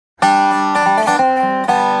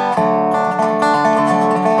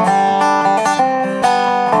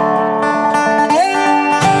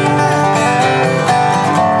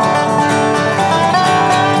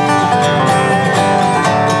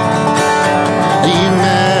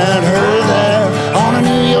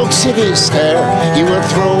city's there you were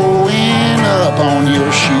throwing up on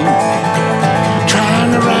your shoe,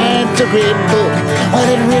 trying to write the great book, well,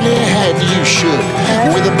 it really had you shook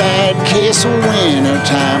with a bad case of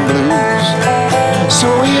wintertime blues. So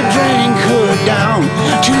you drank her down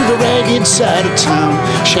to the ragged side of town,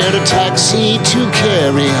 shared a taxi to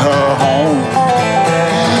carry her home,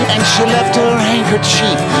 and she left her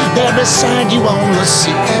handkerchief there beside you on the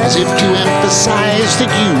seat, as if to emphasize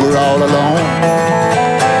that you were all alone.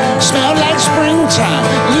 Smelled like springtime,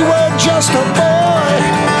 you were just a boy,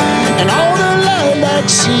 and all the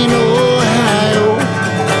lilacs in Ohio,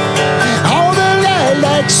 all the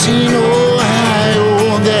lilacs in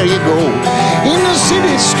Ohio. There you go, in the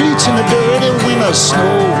city streets in the dirty winter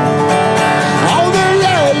snow, all the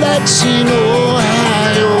lilacs in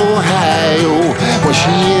Ohio, Ohio. Well,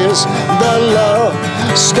 she is the love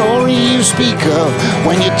story you speak of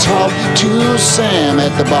when you talk to Sam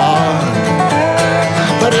at the bar,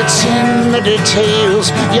 but it's in the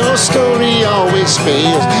details your story always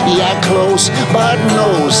fails. Yeah, close but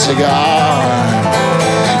no cigar,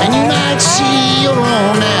 and you might see your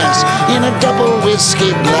romance in a double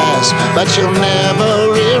whiskey glass, but you'll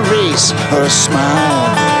never erase her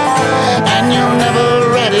smile, and you'll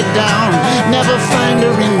never write it down, never find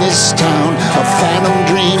her in this town of phantom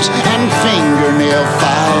dreams and fingernail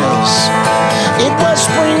files. It was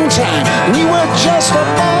springtime, we were just a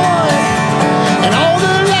boy, and all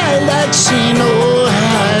the lilacs in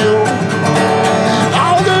Ohio,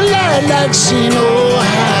 all the lilacs in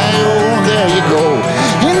Ohio. There you go,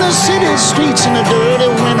 in the city streets in the dirty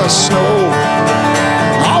winter snow,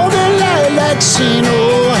 all the lilacs in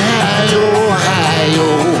Ohio, Ohio.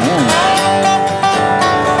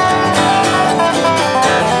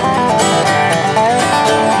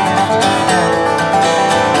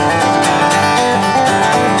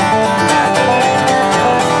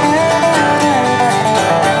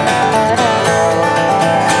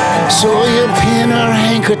 So you pin her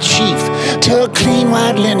handkerchief to clean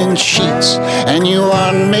white linen sheets, and you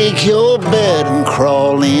unmake your bed and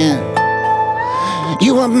crawl in.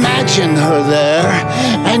 You imagine her there,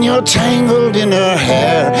 and you're tangled in her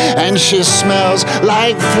hair, and she smells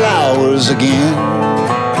like flowers again.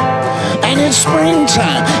 And it's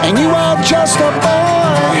springtime, and you are just a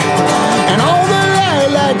boy, and all the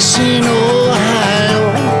lilacs in Ohio,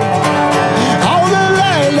 all the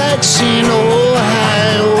lilacs in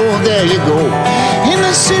Ohio. There you go, in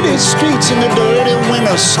the city streets in the dirty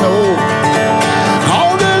winter snow,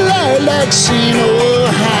 all the lilacs in Ohio.